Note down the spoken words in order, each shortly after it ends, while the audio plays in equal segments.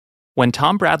When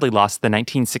Tom Bradley lost the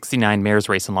 1969 mayor's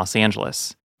race in Los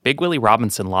Angeles, Big Willie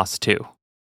Robinson lost too.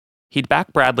 He'd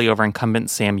backed Bradley over incumbent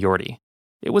Sam Yorty.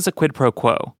 It was a quid pro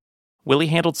quo. Willie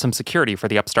handled some security for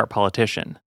the upstart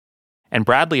politician. And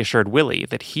Bradley assured Willie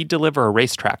that he'd deliver a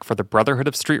racetrack for the Brotherhood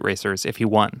of Street Racers if he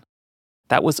won.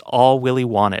 That was all Willie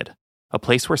wanted, a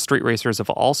place where street racers of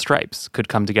all stripes could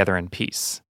come together in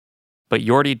peace. But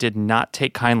Yorty did not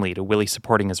take kindly to Willie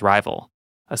supporting his rival,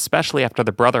 especially after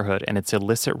the Brotherhood and its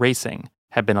illicit racing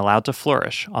had been allowed to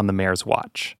flourish on the mayor's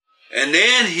watch. And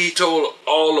then he told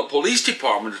all the police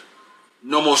departments,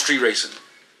 no more street racing.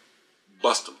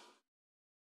 Bust them.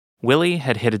 Willie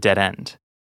had hit a dead end.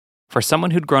 For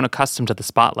someone who'd grown accustomed to the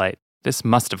spotlight, this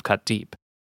must have cut deep.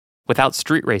 Without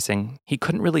street racing, he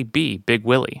couldn't really be Big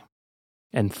Willie.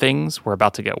 And things were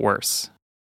about to get worse.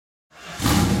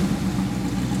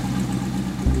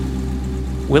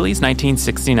 Willie's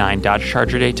 1969 Dodge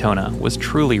Charger Daytona was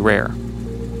truly rare.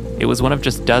 It was one of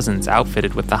just dozens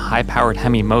outfitted with the high-powered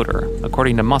Hemi motor,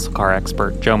 according to muscle car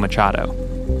expert Joe Machado.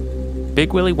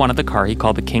 Big Willie wanted the car he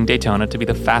called the King Daytona to be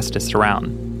the fastest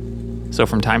around. So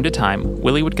from time to time,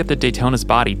 Willie would get the Daytona's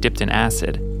body dipped in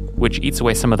acid, which eats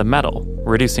away some of the metal,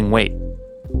 reducing weight.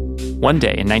 One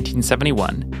day in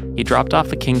 1971, he dropped off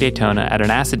the King Daytona at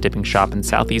an acid-dipping shop in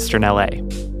southeastern LA.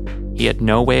 He had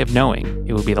no way of knowing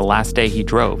it would be the last day he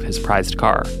drove his prized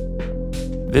car.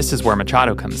 This is where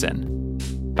Machado comes in.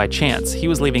 By chance, he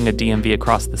was leaving a DMV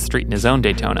across the street in his own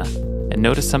Daytona and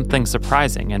noticed something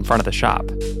surprising in front of the shop.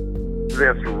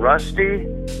 This rusty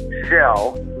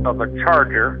shell of a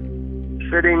Charger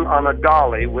sitting on a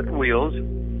dolly with wheels.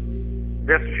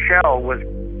 This shell was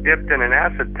dipped in an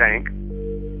acid tank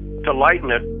to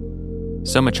lighten it.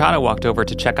 So Machado walked over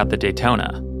to check out the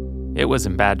Daytona. It was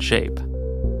in bad shape.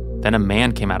 Then a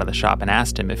man came out of the shop and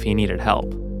asked him if he needed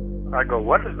help. I go,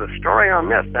 what is the story on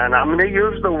this? And I'm going to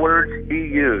use the words he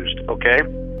used, okay?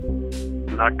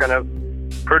 I'm not going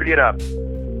to pretty it up.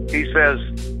 He says,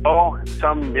 oh,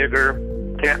 some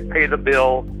nigger can't pay the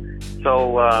bill,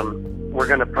 so we're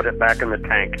going to put it back in the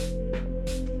tank.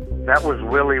 That was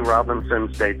Willie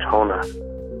Robinson's Daytona.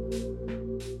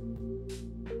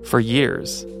 For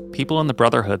years, people in the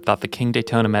Brotherhood thought the King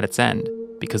Daytona met its end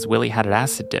because Willie had it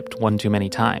acid-dipped one too many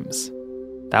times.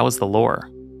 That was the lore.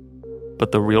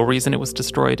 But the real reason it was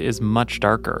destroyed is much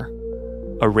darker.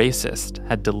 A racist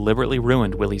had deliberately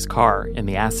ruined Willie's car in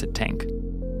the acid tank.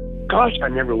 Gosh, I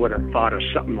never would have thought of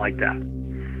something like that.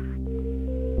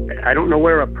 I don't know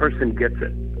where a person gets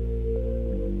it.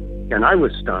 And I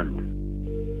was stunned.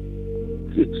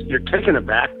 You're taken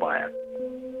aback by it.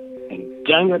 And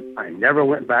dang it, I never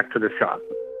went back to the shop.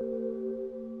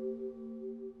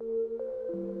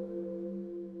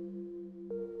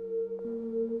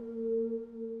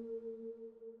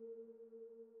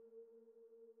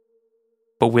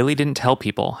 But Willie didn't tell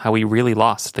people how he really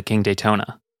lost the King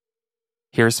Daytona.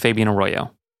 Here's Fabian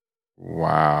Arroyo.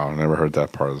 Wow, never heard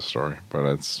that part of the story, but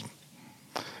it's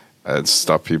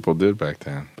stuff people did back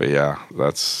then. But yeah,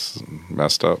 that's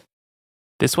messed up.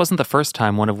 This wasn't the first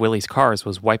time one of Willie's cars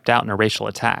was wiped out in a racial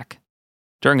attack.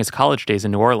 During his college days in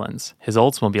New Orleans, his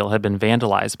Oldsmobile had been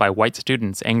vandalized by white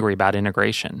students angry about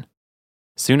integration.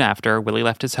 Soon after, Willie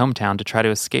left his hometown to try to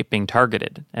escape being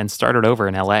targeted and started over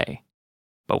in LA.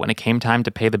 But when it came time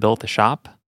to pay the bill at the shop,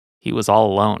 he was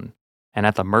all alone and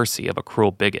at the mercy of a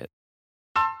cruel bigot.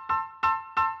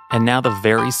 And now the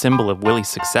very symbol of Willie's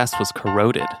success was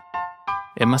corroded.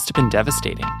 It must have been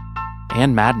devastating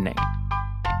and maddening.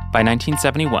 By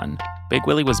 1971, Big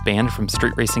Willie was banned from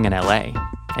street racing in LA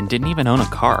and didn't even own a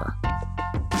car.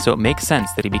 So it makes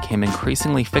sense that he became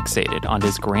increasingly fixated on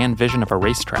his grand vision of a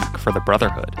racetrack for the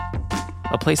Brotherhood.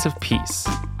 A place of peace.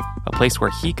 A place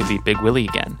where he could be Big Willie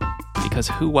again. Because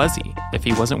who was he if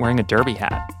he wasn't wearing a derby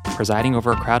hat, presiding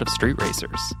over a crowd of street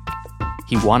racers?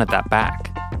 He wanted that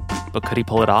back. But could he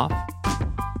pull it off?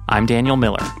 I'm Daniel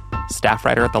Miller, staff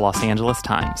writer at the Los Angeles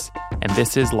Times, and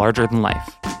this is Larger Than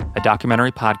Life, a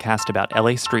documentary podcast about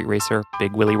LA street racer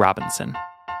Big Willie Robinson.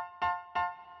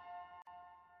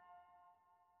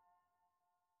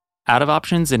 Out of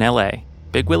options in LA,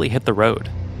 Big Willie hit the road.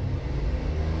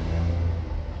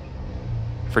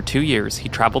 For 2 years, he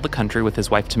traveled the country with his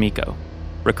wife Tomiko,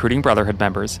 recruiting Brotherhood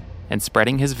members and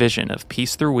spreading his vision of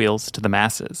peace through wheels to the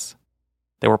masses.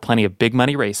 There were plenty of big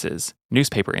money races,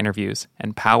 newspaper interviews,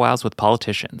 and powwows with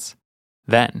politicians.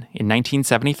 Then, in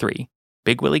 1973,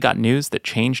 Big Willie got news that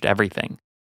changed everything.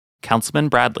 Councilman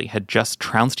Bradley had just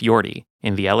trounced Yorty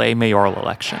in the LA mayoral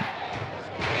election.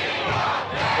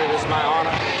 It is my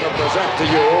honor to present to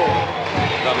you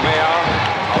the mayor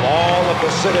of all of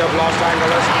the city of Los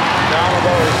Angeles, the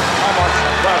Honorable Thomas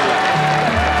Bradley.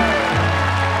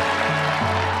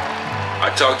 I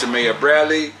talked to Mayor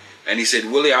Bradley, and he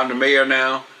said, Willie, I'm the mayor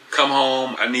now. Come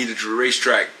home. I needed the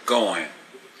racetrack going.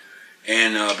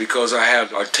 And because I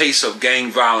have a taste of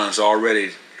gang violence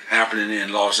already happening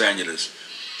in Los Angeles.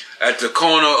 At the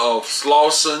corner of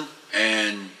Slauson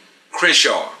and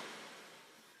Crenshaw,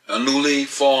 a newly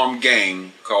formed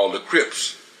gang called the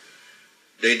Crips.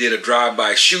 They did a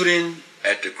drive-by shooting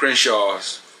at the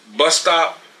Crenshaw's bus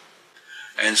stop.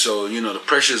 And so, the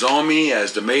pressure's on me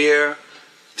as the mayor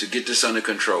to get this under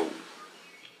control.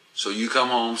 So you come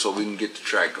home so we can get the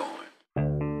track going.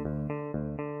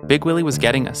 Big Willie was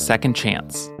getting a second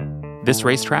chance. This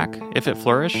racetrack, if it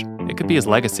flourished, it could be his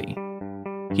legacy.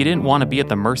 He didn't want to be at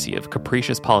the mercy of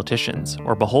capricious politicians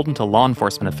or beholden to law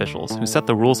enforcement officials who set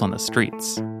the rules on the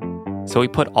streets. So he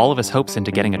put all of his hopes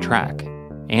into getting a track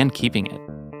and keeping it.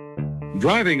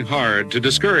 Driving hard to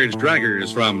discourage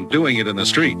draggers from doing it in the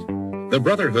street. The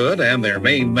Brotherhood and their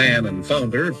main man and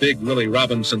founder, Big Willie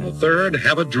Robinson III,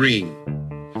 have a dream.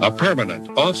 A permanent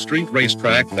off-street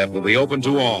racetrack that will be open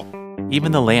to all.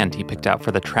 Even the land he picked out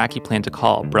for the track he planned to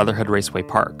call Brotherhood Raceway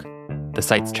Park, the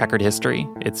site's checkered history,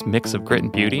 its mix of grit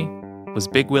and beauty, was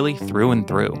Big Willie through and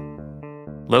through.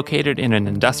 Located in an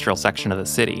industrial section of the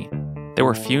city, there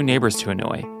were few neighbors to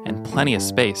annoy and plenty of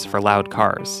space for loud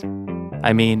cars.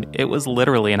 I mean, it was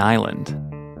literally an island.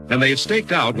 And they've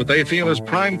staked out what they feel is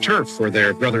prime turf for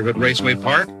their Brotherhood Raceway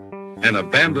Park, an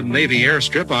abandoned Navy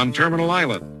airstrip on Terminal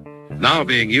Island, now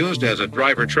being used as a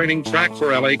driver training track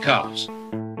for LA cops.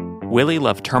 Willie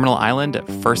loved Terminal Island at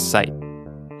first sight.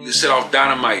 You can set off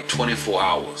dynamite 24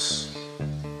 hours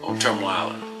on Terminal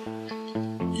Island.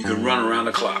 You can run around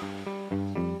the clock.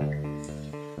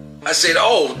 I said,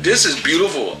 oh, this is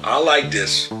beautiful. I like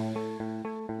this.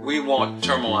 We want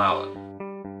Terminal Island.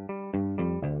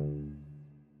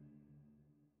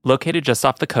 Located just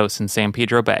off the coast in San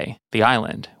Pedro Bay, the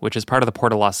island, which is part of the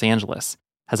Port of Los Angeles,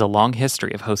 has a long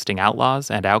history of hosting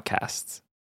outlaws and outcasts.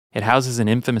 It houses an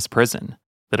infamous prison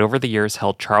that over the years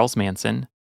held Charles Manson,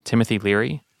 Timothy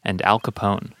Leary, and Al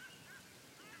Capone.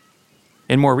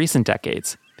 In more recent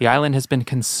decades, the island has been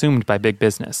consumed by big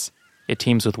business. It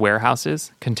teems with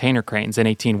warehouses, container cranes, and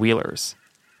 18-wheelers.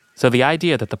 So the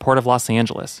idea that the Port of Los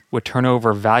Angeles would turn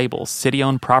over valuable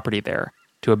city-owned property there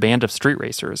to a band of street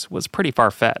racers was pretty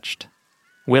far-fetched.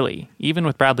 Willie, even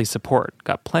with Bradley's support,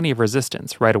 got plenty of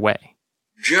resistance right away.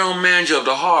 General manager of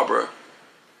the harbor,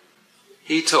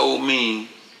 he told me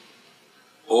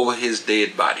over his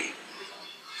dead body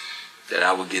that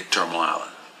I would get Terminal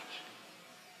Island.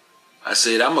 I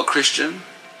said, I'm a Christian,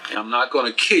 and I'm not going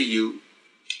to kill you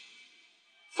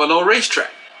for no racetrack.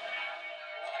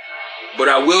 But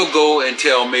I will go and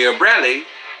tell Mayor Bradley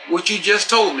what you just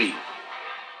told me.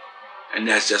 And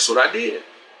that's just what I did.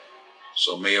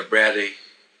 So Mayor Bradley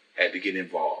had to get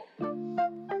involved.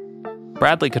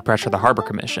 Bradley could pressure the Harbor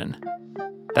Commission.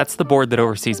 That's the board that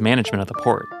oversees management of the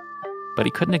port. But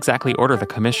he couldn't exactly order the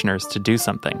commissioners to do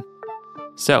something.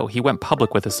 So he went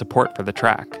public with his support for the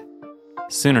track.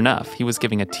 Soon enough, he was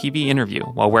giving a TV interview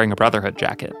while wearing a Brotherhood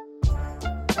jacket.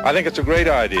 I think it's a great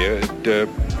idea. It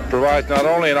provides not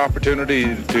only an opportunity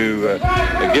to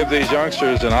give these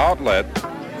youngsters an outlet,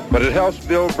 but it helps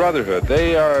build brotherhood.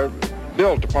 They are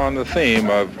built upon the theme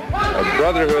of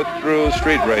brotherhood through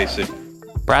street racing.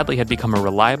 Bradley had become a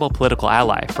reliable political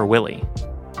ally for Willie,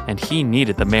 and he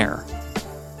needed the mayor.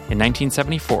 In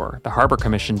 1974, the Harbor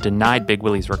Commission denied Big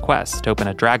Willie's request to open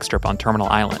a drag strip on Terminal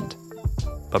Island.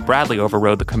 But Bradley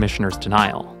overrode the commissioner's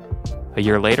denial. A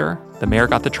year later, the mayor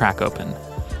got the track open.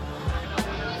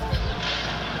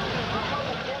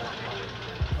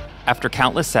 After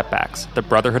countless setbacks, the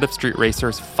Brotherhood of Street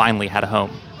Racers finally had a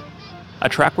home. A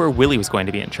track where Willie was going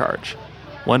to be in charge.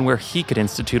 One where he could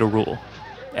institute a rule.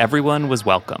 Everyone was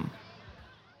welcome.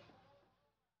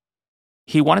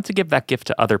 He wanted to give that gift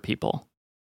to other people.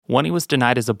 One he was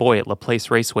denied as a boy at LaPlace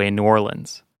Raceway in New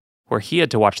Orleans, where he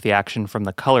had to watch the action from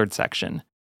the colored section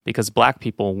because black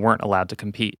people weren't allowed to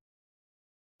compete.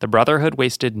 The Brotherhood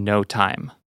wasted no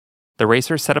time. The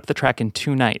racers set up the track in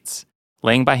 2 nights,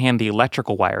 laying by hand the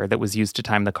electrical wire that was used to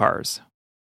time the cars.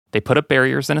 They put up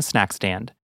barriers and a snack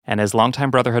stand, and as longtime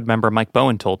Brotherhood member Mike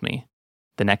Bowen told me,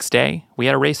 the next day we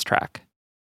had a racetrack.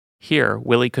 Here,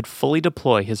 Willie could fully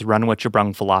deploy his run what you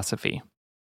brung philosophy,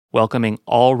 welcoming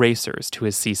all racers to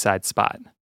his seaside spot.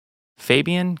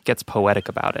 Fabian gets poetic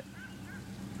about it.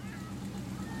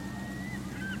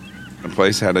 The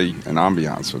place had an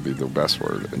ambiance would be the best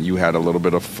word. And you had a little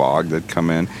bit of fog that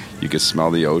come in. You could smell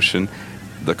the ocean.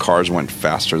 The cars went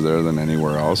faster there than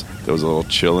anywhere else. There was a little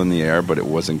chill in the air, but it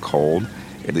wasn't cold.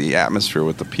 The atmosphere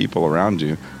with the people around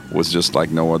you was just like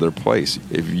no other place.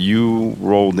 If you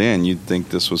rolled in, you'd think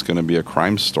this was going to be a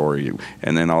crime story,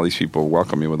 and then all these people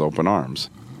welcome you with open arms.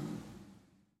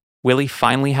 Willie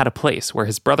finally had a place where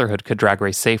his brotherhood could drag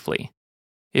race safely.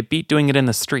 It beat doing it in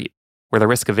the street, where the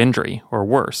risk of injury, or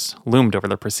worse, loomed over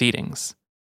the proceedings.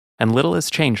 And little has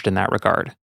changed in that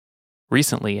regard.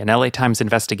 Recently, an LA Times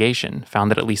investigation found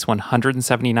that at least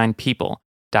 179 people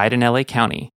died in LA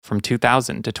County from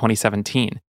 2000 to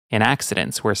 2017 in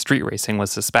accidents where street racing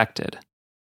was suspected.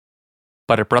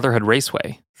 But at Brotherhood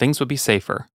Raceway, things would be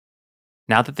safer.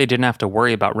 Now that they didn't have to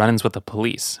worry about run-ins with the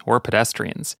police or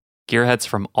pedestrians, gearheads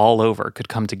from all over could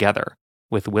come together,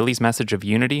 with Willie's message of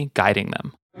unity guiding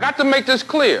them. Got to make this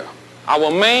clear.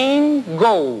 Our main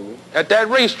goal at that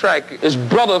racetrack is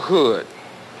brotherhood.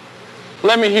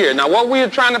 Let me hear. Now, what we are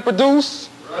trying to produce?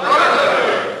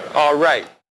 Brotherhood. All right.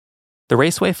 The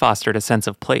Raceway fostered a sense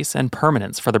of place and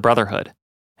permanence for the Brotherhood,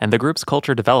 and the group's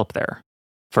culture developed there.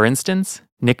 For instance,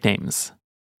 nicknames.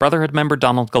 Brotherhood member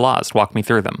Donald Galaz walked me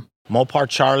through them. Mopar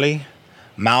Charlie,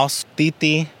 Mouse,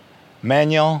 Titi,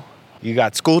 Manuel, you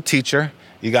got School Teacher,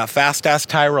 you got Fast Ass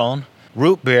Tyrone,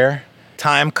 Root Beer,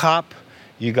 Time Cop,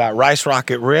 you got Rice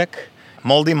Rocket Rick,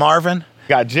 Moldy Marvin, you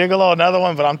got Gigolo, another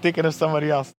one, but I'm thinking of somebody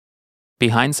else.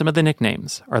 Behind some of the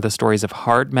nicknames are the stories of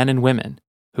hard men and women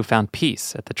who found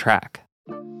peace at the track.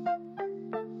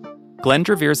 Glenn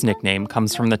Drevere's nickname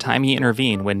comes from the time he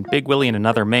intervened when Big Willie and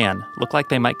another man looked like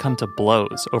they might come to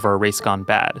blows over a race gone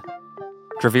bad.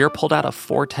 Drevere pulled out a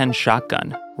 .410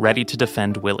 shotgun, ready to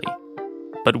defend Willie.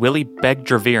 But Willie begged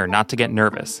Drevere not to get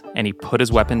nervous, and he put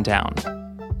his weapon down.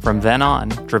 From then on,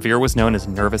 Drevere was known as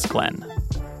Nervous Glenn.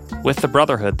 With the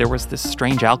Brotherhood, there was this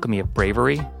strange alchemy of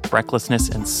bravery, recklessness,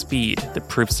 and speed that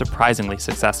proved surprisingly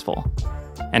successful.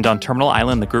 And on Terminal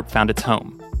Island, the group found its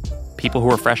home. People who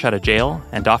were fresh out of jail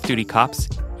and off-duty cops,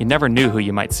 you never knew who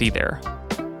you might see there.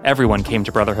 Everyone came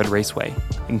to Brotherhood Raceway,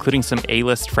 including some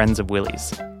A-list friends of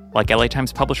Willie's, like LA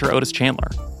Times publisher Otis Chandler.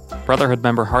 Brotherhood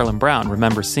member Harlan Brown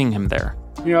remembers seeing him there.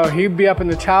 You know, he'd be up in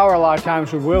the tower a lot of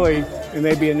times with Willie, and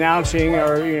they'd be announcing,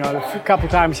 or, you know, a couple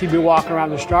times he'd be walking around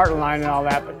the starting line and all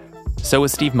that. So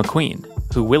was Steve McQueen,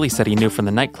 who Willie said he knew from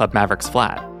the nightclub Maverick's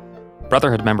Flat.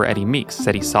 Brotherhood member Eddie Meeks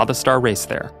said he saw the star race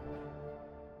there.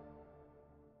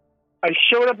 I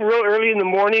showed up real early in the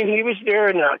morning. He was there,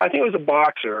 and I think it was a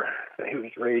boxer that he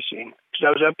was racing. Because I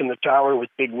was up in the tower with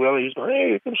Big Willie. He's like,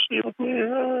 hey, come see with me.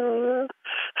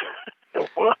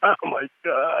 Wow, my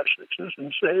gosh, this is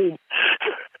insane.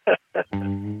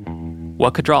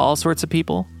 What could draw all sorts of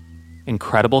people?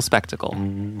 Incredible spectacle.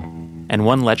 And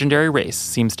one legendary race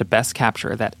seems to best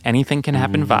capture that anything can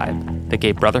happen vibe that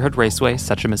gave Brotherhood Raceway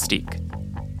such a mystique.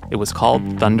 It was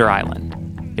called Thunder Island.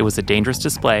 It was a dangerous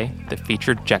display that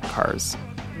featured jet cars.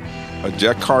 A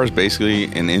jet car is basically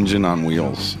an engine on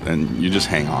wheels, and you just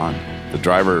hang on. The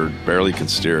driver barely can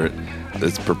steer it.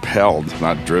 It's propelled,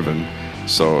 not driven.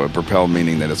 So propelled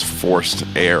meaning that it's forced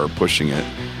air pushing it.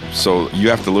 So you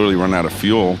have to literally run out of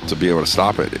fuel to be able to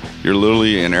stop it. You're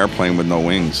literally an airplane with no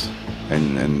wings,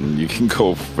 and you can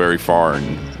go very far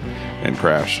and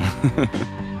crash.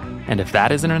 And if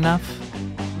that isn't enough,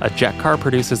 a jet car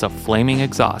produces a flaming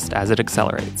exhaust as it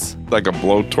accelerates. Like a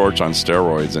blowtorch on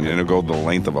steroids, and it'll go the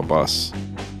length of a bus.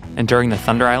 And during the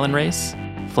Thunder Island race,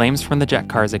 flames from the jet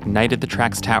cars ignited the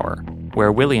track's tower,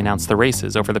 where Willie announced the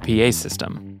races over the PA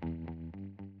system.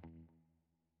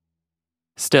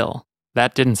 Still,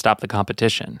 that didn't stop the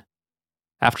competition.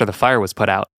 After the fire was put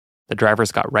out, the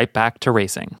drivers got right back to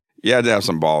racing. You had to have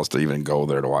some balls to even go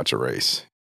there to watch a race.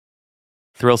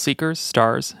 Thrill seekers,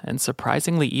 stars, and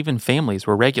surprisingly even families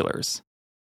were regulars.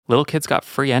 Little kids got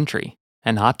free entry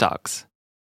and hot dogs,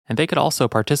 and they could also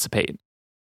participate.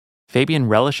 Fabian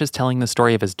relishes telling the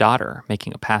story of his daughter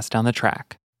making a pass down the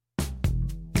track.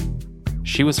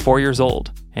 She was 4 years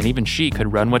old, and even she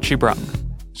could run what she brung.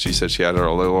 She said she had her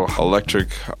little electric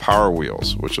Power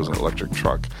Wheels, which was an electric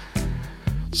truck.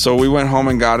 So we went home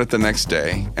and got it the next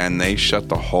day, and they shut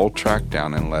the whole track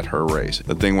down and let her race.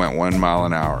 The thing went 1 mile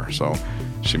an hour, so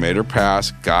she made her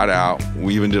pass, got out.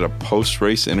 We even did a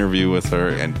post-race interview with her,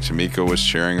 and Tamika was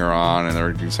cheering her on, and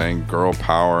they were saying girl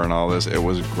power and all this. It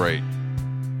was great.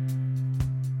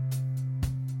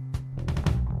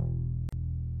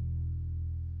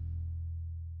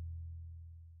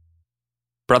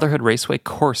 Brotherhood Raceway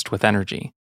coursed with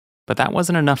energy, but that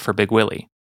wasn't enough for Big Willie.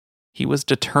 He was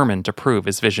determined to prove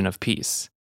his vision of peace.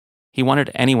 He wanted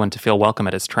anyone to feel welcome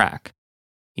at his track,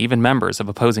 even members of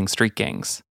opposing street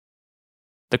gangs.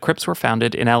 The Crips were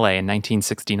founded in LA in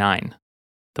 1969,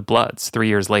 the Bloods 3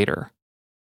 years later.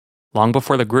 Long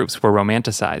before the groups were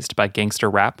romanticized by gangster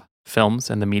rap, films,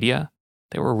 and the media,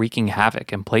 they were wreaking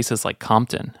havoc in places like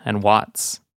Compton and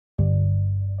Watts.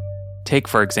 Take,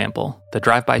 for example, the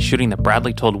drive-by shooting that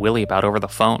Bradley told Willie about over the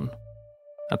phone.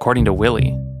 According to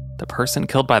Willie, the person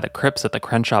killed by the Crips at the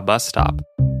Crenshaw bus stop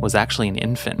was actually an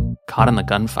infant caught in the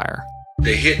gunfire.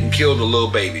 They hit and killed a little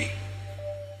baby.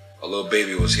 A little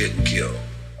baby was hit and killed.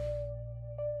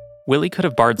 Willie could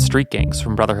have barred street gangs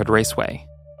from Brotherhood Raceway,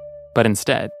 but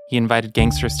instead, he invited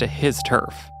gangsters to his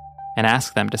turf and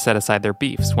asked them to set aside their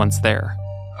beefs once there.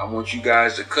 I want you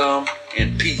guys to come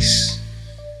in peace.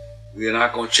 We are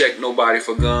not going to check nobody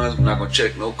for guns. We're not going to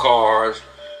check no cars.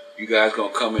 You guys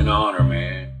going to come in honor,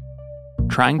 man.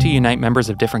 Trying to unite members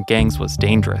of different gangs was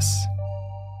dangerous,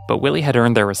 but Willie had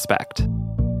earned their respect.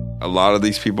 A lot of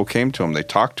these people came to him. They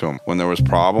talked to him. When there was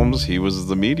problems, he was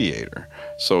the mediator.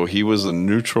 So he was a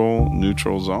neutral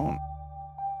zone.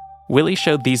 Willie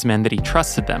showed these men that he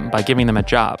trusted them by giving them a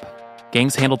job.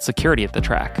 Gangs handled security at the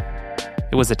track.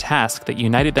 It was a task that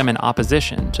united them in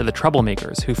opposition to the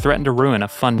troublemakers who threatened to ruin a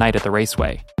fun night at the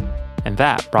raceway. And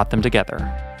that brought them together.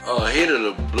 Ahead of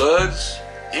the Bloods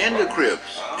and the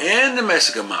Crips and the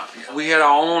Mexican Mafia. We had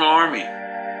our own army.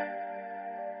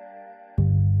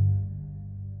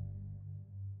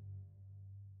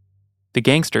 The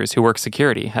gangsters who worked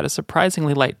security had a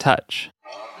surprisingly light touch.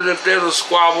 If there's a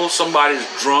squabble, somebody's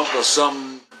drunk or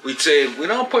something, we'd say, we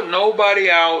don't put nobody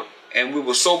out and we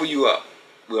will sober you up.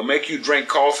 We'll make you drink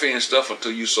coffee and stuff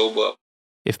until you sober up.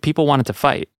 If people wanted to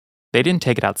fight, they didn't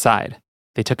take it outside.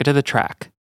 They took it to the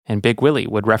track, and Big Willie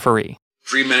would referee.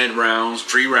 3-minute rounds,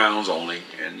 3 rounds only,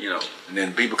 and and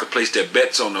then people could place their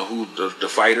bets on the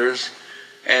fighters,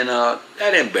 and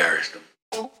that embarrassed them.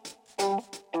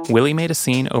 Willie made a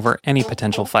scene over any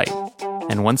potential fight,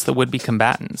 and once the would-be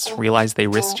combatants realized they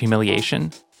risked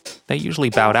humiliation, they usually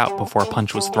bowed out before a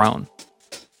punch was thrown.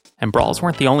 And brawls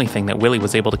weren't the only thing that Willie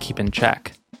was able to keep in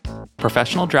check.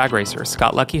 Professional drag racer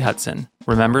Scott Lucky Hudson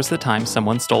remembers the time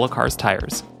someone stole a car's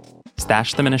tires,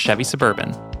 stashed them in a Chevy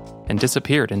Suburban, and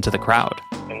disappeared into the crowd.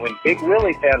 And when Big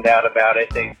Willie found out about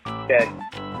it, they said,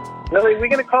 "Willie, we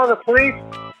going to call the police?"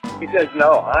 He says,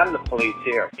 "No, I'm the police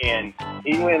here." And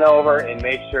he went over and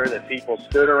made sure that people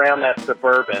stood around that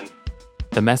Suburban.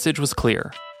 The message was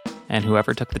clear, and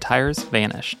whoever took the tires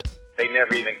vanished. They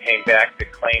never even came back to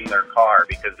claim their car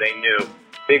because they knew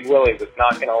Big Willie was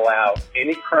not going to allow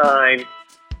any crime.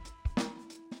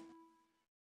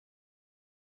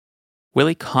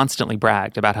 Willie constantly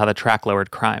bragged about how the track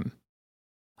lowered crime.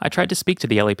 I tried to speak to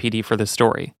the LAPD for this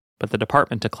story, but the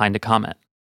department declined to comment.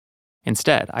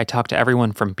 Instead, I talked to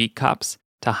everyone from beat cops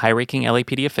to high-ranking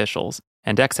LAPD officials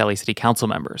and ex-LA City Council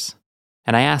members.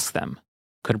 And I asked them,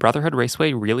 could Brotherhood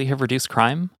Raceway really have reduced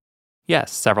crime?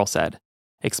 Yes, several said,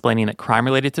 explaining that crime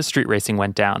related to street racing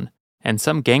went down, and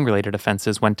some gang-related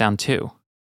offenses went down too.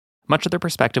 Much of their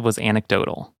perspective was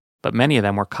anecdotal, but many of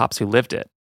them were cops who lived it,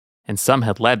 and some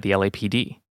had led the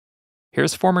LAPD.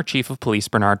 Here's former Chief of Police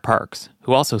Bernard Parks,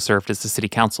 who also served as the city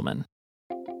councilman.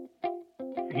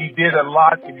 He did a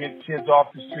lot to get kids off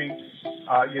the streets.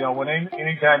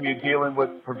 Anytime you're dealing with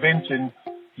prevention,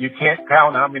 you can't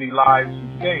count how many lives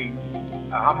he saved,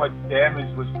 how much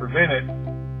damage was prevented.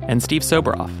 And Steve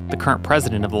Soboroff, the current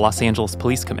president of the Los Angeles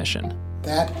Police Commission.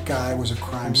 That guy was a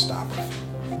crime stopper.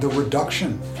 The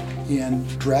reduction in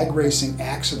drag racing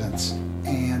accidents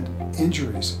and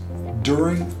injuries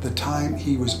during the time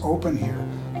he was open here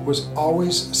was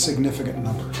always a significant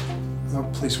number. The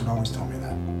police would always tell me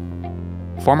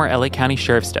that. Former LA County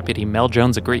Sheriff's Deputy Mel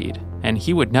Jones agreed, and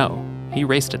he would know. He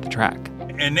raced at the track.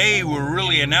 And they were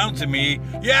really announcing me,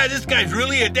 yeah, this guy's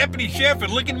really a deputy sheriff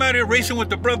and look at him out here racing with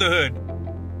the Brotherhood.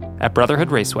 At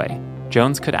Brotherhood Raceway,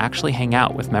 Jones could actually hang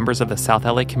out with members of the South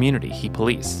LA community he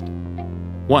policed.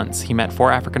 Once, he met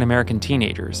 4 African-American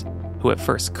teenagers who at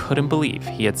first couldn't believe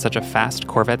he had such a fast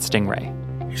Corvette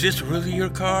Stingray. Is this really your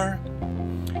car?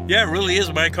 Yeah, it really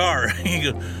is my car.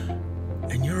 He goes,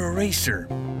 and you're a racer.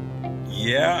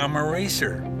 Yeah, I'm a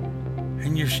racer.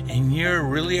 And you're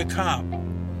really a cop.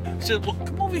 I said, well,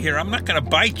 come over here. I'm not going to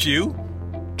bite you.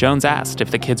 Jones asked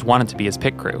if the kids wanted to be his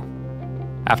pit crew.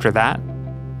 After that,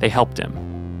 they helped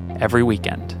him every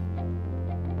weekend.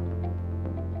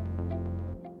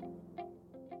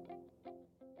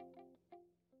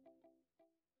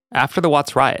 After the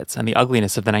Watts riots and the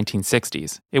ugliness of the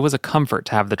 1960s, it was a comfort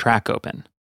to have the track open.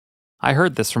 I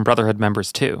heard this from Brotherhood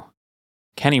members too.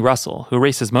 Kenny Russell, who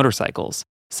races motorcycles,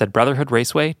 said Brotherhood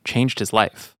Raceway changed his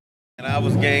life. And I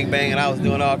was gangbanging, I was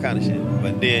doing all kind of shit.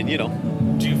 But then,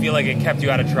 Do you feel like it kept you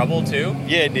out of trouble too?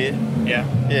 Yeah, it did.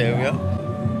 Yeah?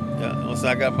 Yeah. Once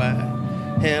I got my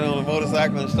hand on the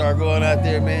motorcycle and started going out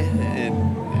there, man,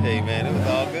 and hey, man, it was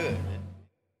all good.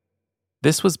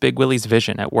 This was Big Willie's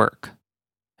vision at work.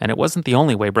 And it wasn't the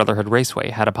only way Brotherhood Raceway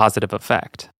had a positive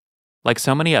effect. Like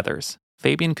so many others,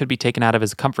 Fabian could be taken out of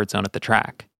his comfort zone at the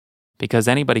track, because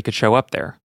anybody could show up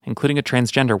there, including a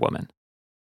transgender woman.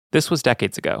 This was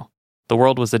decades ago. The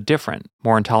world was a different,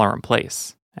 more intolerant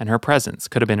place, and her presence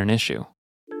could have been an issue.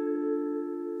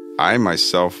 I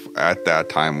myself, at that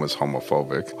time, was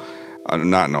homophobic.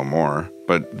 Not no more,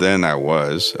 but then I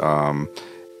was,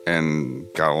 and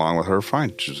got along with her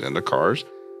fine. She was into cars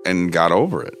and got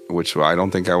over it, which I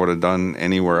don't think I would have done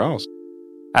anywhere else.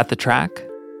 At the track,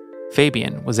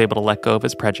 Fabian was able to let go of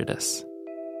his prejudice.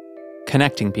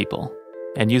 Connecting people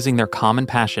and using their common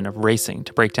passion of racing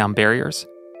to break down barriers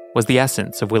was the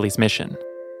essence of Willie's mission.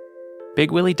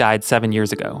 Big Willie died 7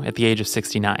 years ago at the age of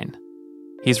 69.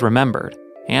 He's remembered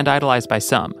and idolized by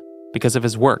some because of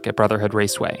his work at Brotherhood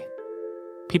Raceway.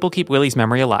 People keep Willie's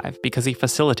memory alive because he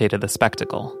facilitated the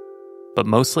spectacle, but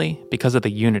mostly because of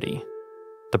the unity,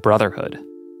 the brotherhood.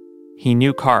 He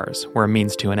knew cars were a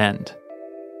means to an end.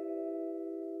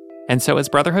 And so as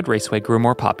Brotherhood Raceway grew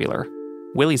more popular,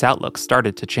 Willie's outlook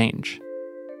started to change.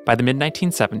 By the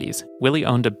mid-1970s, Willie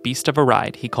owned a beast of a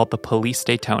ride he called the Police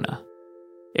Daytona.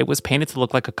 It was painted to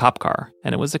look like a cop car,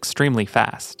 and it was extremely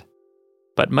fast.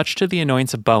 But much to the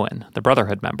annoyance of Bowen, the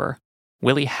Brotherhood member,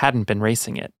 Willie hadn't been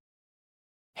racing it.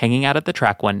 Hanging out at the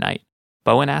track one night,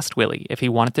 Bowen asked Willie if he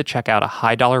wanted to check out a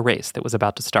high-dollar race that was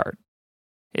about to start.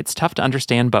 It's tough to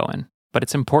understand Bowen, but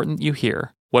it's important you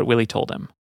hear what Willie told him.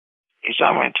 He said,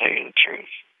 I'm going to tell you the truth.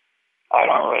 I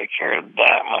don't really care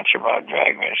that much about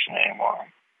drag racing anymore.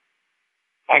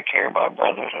 I care about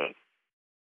brotherhood.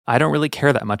 I don't really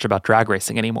care that much about drag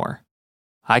racing anymore.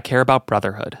 I care about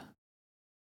brotherhood.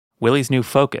 Willie's new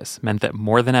focus meant that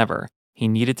more than ever, he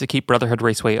needed to keep Brotherhood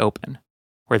Raceway open,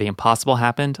 where the impossible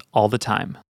happened all the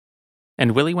time.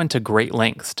 And Willie went to great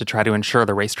lengths to try to ensure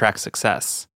the racetrack's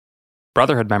success.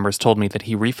 Brotherhood members told me that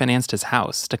he refinanced his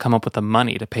house to come up with the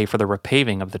money to pay for the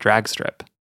repaving of the drag strip.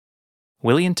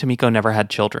 Willie and Tomiko never had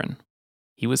children.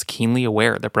 He was keenly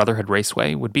aware that Brotherhood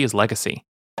Raceway would be his legacy.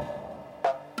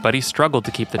 But he struggled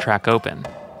to keep the track open.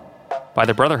 By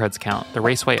the Brotherhood's count, the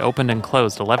raceway opened and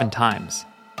closed 11 times,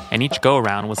 and each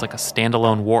go-around was like a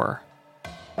standalone war.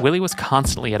 Willie was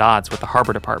constantly at odds with the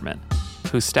Harbor Department,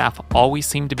 whose staff always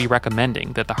seemed to be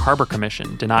recommending that the Harbor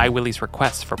Commission deny Willie's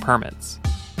requests for permits.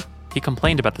 He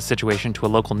complained about the situation to a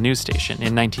local news station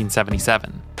in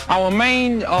 1977. Our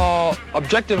main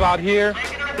objective out here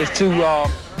is to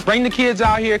bring the kids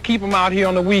out here, keep them out here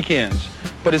on the weekends.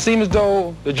 But it seems as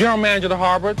though the general manager of the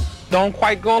harbor don't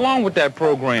quite go along with that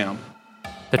program.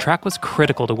 The track was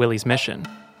critical to Willie's mission,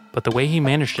 but the way he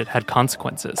managed it had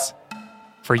consequences.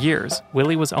 For years,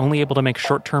 Willie was only able to make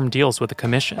short-term deals with the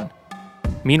commission.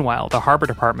 Meanwhile, the Harbor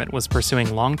Department was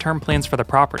pursuing long-term plans for the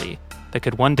property that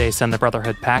could one day send the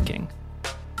Brotherhood packing.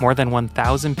 More than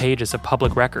 1,000 pages of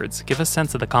public records give a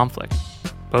sense of the conflict.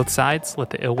 Both sides let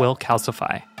the ill will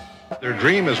calcify. Their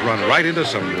dream has run right into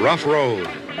some rough road.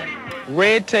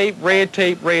 Red tape, red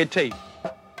tape, red tape.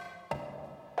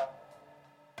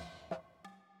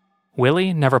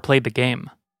 Willie never played the game.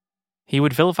 He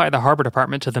would vilify the Harbor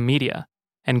Department to the media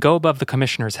and go above the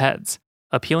commissioners' heads,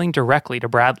 appealing directly to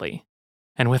Bradley.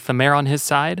 And with the mayor on his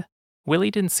side,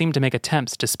 Willie didn't seem to make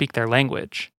attempts to speak their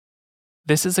language.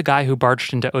 This is a guy who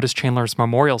barged into Otis Chandler's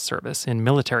memorial service in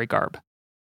military garb.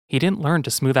 He didn't learn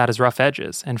to smooth out his rough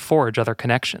edges and forge other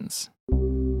connections.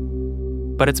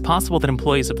 But it's possible that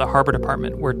employees of the Harbor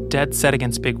Department were dead set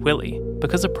against Big Willie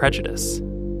because of prejudice.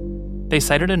 They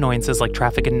cited annoyances like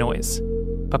traffic and noise,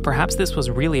 but perhaps this was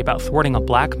really about thwarting a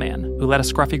black man who led a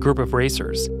scruffy group of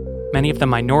racers, many of them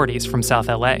minorities from South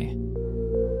LA.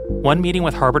 One meeting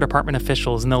with Harbor Department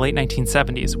officials in the late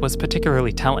 1970s was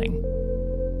particularly telling.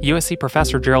 USC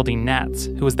professor Geraldine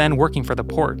Natz, who was then working for the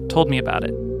port, told me about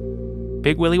it.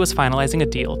 Big Willie was finalizing a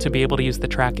deal to be able to use the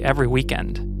track every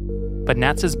weekend. But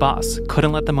Natz's boss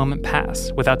couldn't let the moment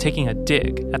pass without taking a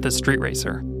dig at the street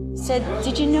racer. Said,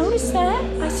 did you notice that?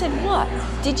 I said, what?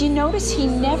 Did you notice he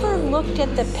never looked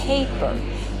at the paper?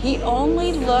 He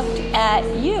only looked at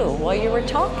you while you were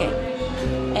talking.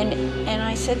 And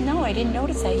I said, no, I didn't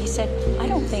notice that. He said, I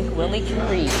don't think Willie can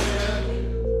read.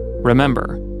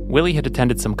 Remember, Willie had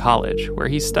attended some college where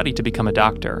he studied to become a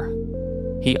doctor.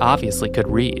 He obviously could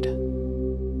read.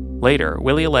 Later,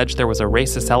 Willie alleged there was a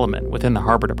racist element within the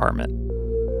Harbor Department.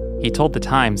 He told The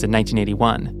Times in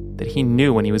 1981 that he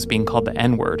knew when he was being called the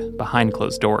N-word behind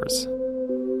closed doors.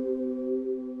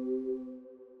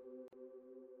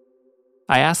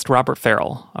 I asked Robert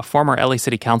Farrell, a former LA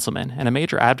City councilman and a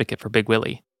major advocate for Big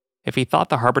Willie, if he thought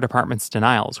the Harbor Department's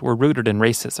denials were rooted in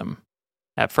racism.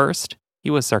 At first, he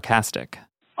was sarcastic.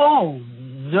 Oh,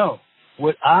 no.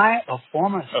 Would I, a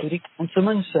former city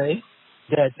councilman, say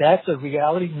that that's a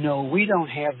reality. No, we don't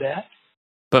have that.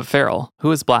 But Farrell,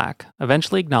 who is black,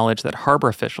 eventually acknowledged that harbor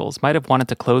officials might have wanted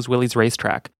to close Willie's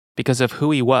racetrack because of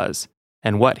who he was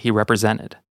and what he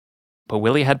represented. But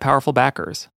Willie had powerful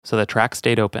backers, so the track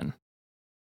stayed open.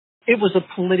 It was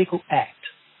a political act.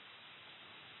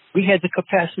 We had the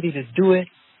capacity to do it,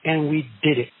 and we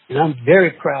did it. And I'm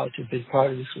very proud to have been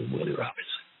part of this with Willie Robinson.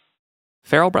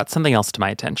 Farrell brought something else to my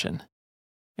attention.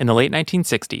 In the late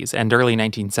 1960s and early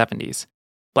 1970s,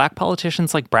 black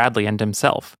politicians like Bradley and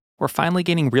himself were finally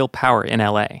gaining real power in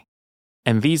LA.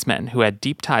 And these men, who had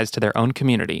deep ties to their own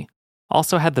community,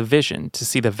 also had the vision to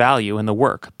see the value in the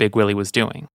work Big Willie was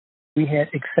doing. We had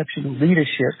exceptional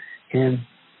leadership in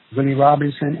Willie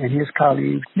Robinson and his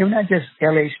colleagues. Not just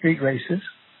LA street races.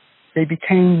 They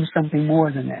became something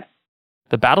more than that.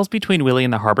 The battles between Willie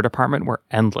and the harbor department were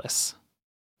endless.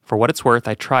 For what it's worth,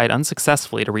 I tried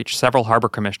unsuccessfully to reach several harbor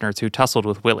commissioners who tussled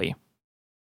with Willie.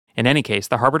 In any case,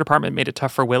 the harbor department made it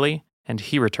tough for Willie, and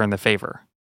he returned the favor.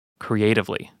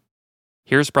 Creatively.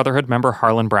 Here's Brotherhood member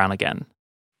Harlan Brown again.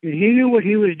 He knew what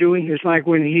he was doing. It's like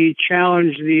when he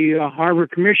challenged the harbor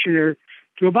commissioner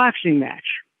to a boxing match.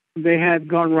 They had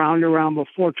gone round and round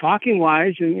before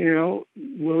talking-wise, and,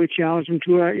 Willie challenged him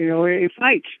to a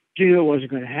fight. He knew it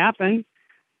wasn't going to happen,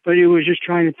 but he was just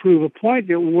trying to prove a point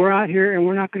that we're out here and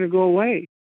we're not going to go away.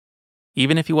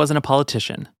 Even if he wasn't a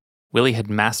politician, Willie had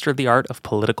mastered the art of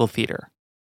political theater.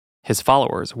 His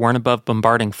followers weren't above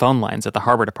bombarding phone lines at the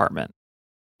harbor department.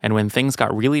 And when things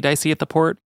got really dicey at the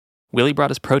port, Willie brought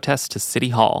his protests to City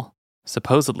Hall,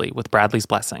 supposedly with Bradley's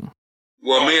blessing.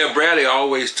 Well, Mayor Bradley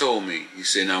always told me, he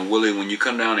said, now, Willie, when you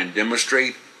come down and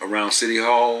demonstrate around City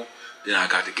Hall, then I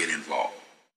got to get involved.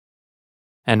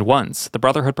 And once, the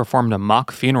Brotherhood performed a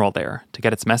mock funeral there to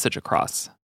get its message across.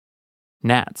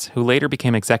 Nats, who later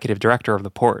became executive director of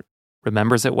the port,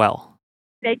 remembers it well.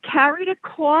 They carried a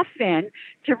coffin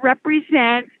to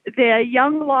represent the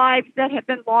young lives that have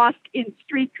been lost in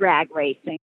street drag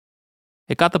racing.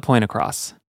 It got the point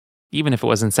across, even if it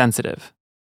was insensitive,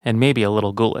 and maybe a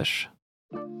little ghoulish.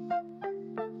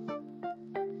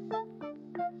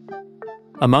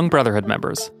 Among Brotherhood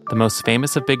members, the most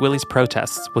famous of Big Willie's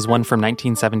protests was one from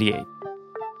 1978.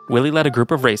 Willie led a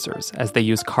group of racers as they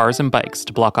used cars and bikes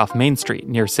to block off Main Street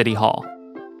near City Hall.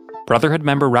 Brotherhood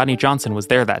member Rodney Johnson was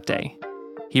there that day.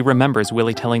 He remembers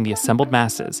Willie telling the assembled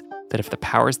masses that if the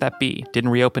powers that be didn't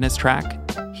reopen his track,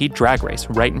 he'd drag race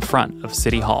right in front of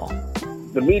City Hall.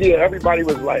 The media, everybody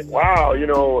was like, wow,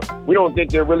 we don't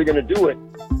think they're really going to do it.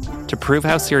 To prove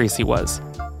how serious he was,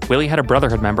 Willie had a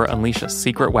Brotherhood member unleash a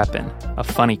secret weapon, a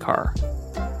funny car.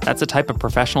 That's a type of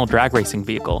professional drag racing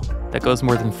vehicle that goes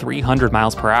more than 300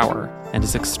 miles per hour and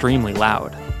is extremely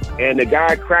loud. And the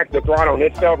guy cracked the throttle, and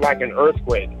it felt like an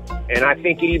earthquake. And I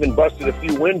think it even busted a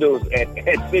few windows at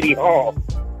City Hall.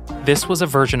 This was a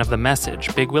version of the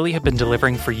message Big Willie had been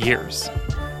delivering for years.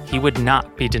 He would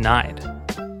not be denied.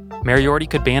 Moriarty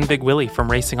could ban Big Willie from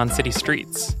racing on city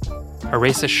streets. A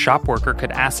racist shop worker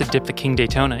could acid dip the King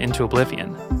Daytona into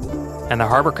oblivion. And the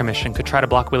Harbor Commission could try to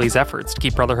block Willie's efforts to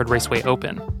keep Brotherhood Raceway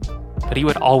open. But he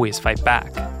would always fight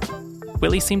back.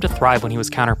 Willie seemed to thrive when he was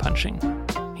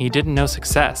counterpunching. He didn't know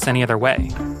success any other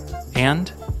way.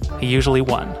 And he usually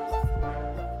won.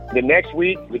 The next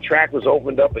week, the track was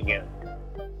opened up again.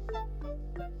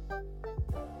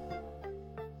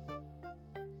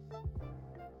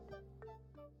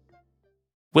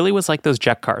 Willie was like those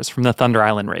jet cars from the Thunder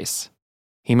Island race.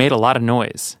 He made a lot of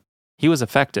noise. He was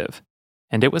effective.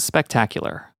 And it was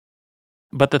spectacular.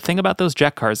 But the thing about those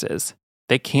jet cars is,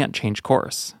 they can't change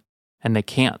course. And they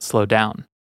can't slow down.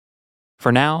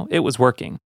 For now, it was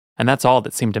working. And that's all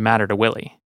that seemed to matter to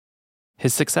Willie.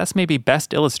 His success may be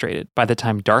best illustrated by the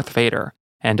time Darth Vader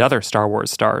and other Star Wars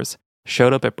stars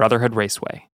showed up at Brotherhood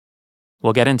Raceway.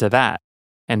 We'll get into that,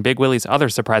 and Big Willie's other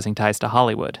surprising ties to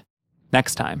Hollywood,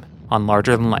 next time on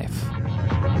Larger Than Life.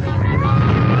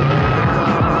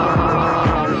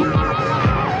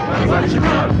 What you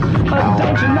run?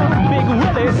 Don't you know Big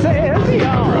Willie says,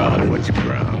 yo. What you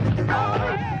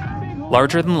run?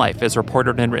 Larger Than Life is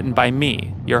reported and written by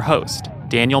me, your host,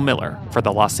 Daniel Miller, for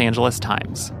the Los Angeles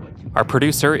Times. Our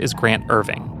producer is Grant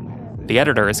Irving. The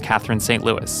editor is Catherine St.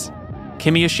 Louis.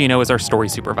 Kimi Yoshino is our story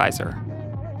supervisor.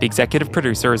 The executive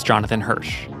producer is Jonathan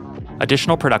Hirsch.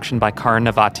 Additional production by Karan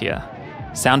Navatia.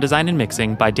 Sound design and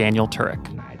mixing by Daniel Turek.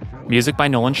 Music by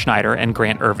Nolan Schneider and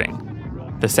Grant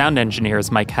Irving. The sound engineer is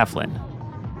Mike Heflin.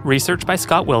 Research by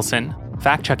Scott Wilson,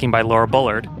 fact-checking by Laura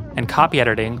Bullard, and copy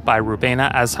editing by Rubena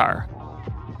Azhar.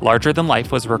 Larger Than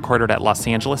Life was recorded at Los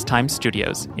Angeles Times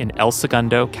Studios in El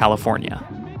Segundo, California.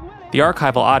 The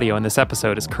archival audio in this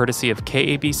episode is courtesy of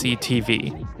KABC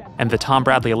TV And the Tom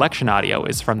Bradley election audio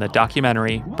is from the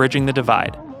documentary Bridging the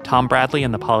Divide, Tom Bradley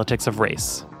and the Politics of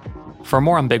Race. For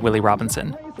more on Big Willie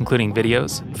Robinson, including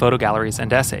videos, photo galleries,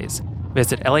 and essays,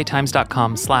 visit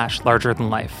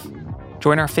LATimes.com/largerthanlife.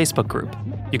 Join our Facebook group.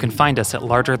 You can find us at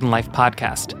Larger Than Life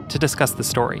Podcast to discuss the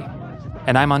story.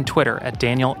 And I'm on Twitter at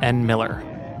Daniel N. Miller.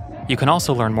 You can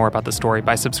also learn more about the story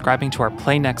by subscribing to our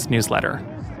Play Next newsletter.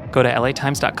 Go to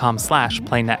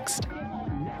LATimes.com/playnext.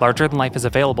 Larger Than Life is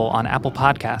available on Apple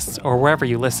Podcasts or wherever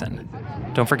you listen.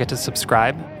 Don't forget to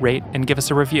subscribe, rate, and give us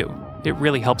a review. It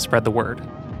really helps spread the word.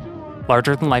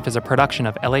 Larger Than Life is a production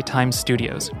of LA Times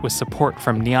Studios with support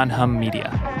from Neon Hum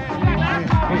Media.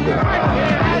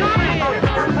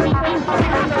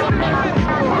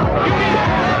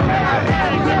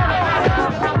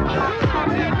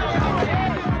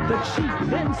 The chief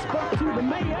then spoke to the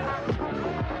mayor.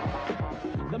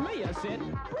 The mayor said,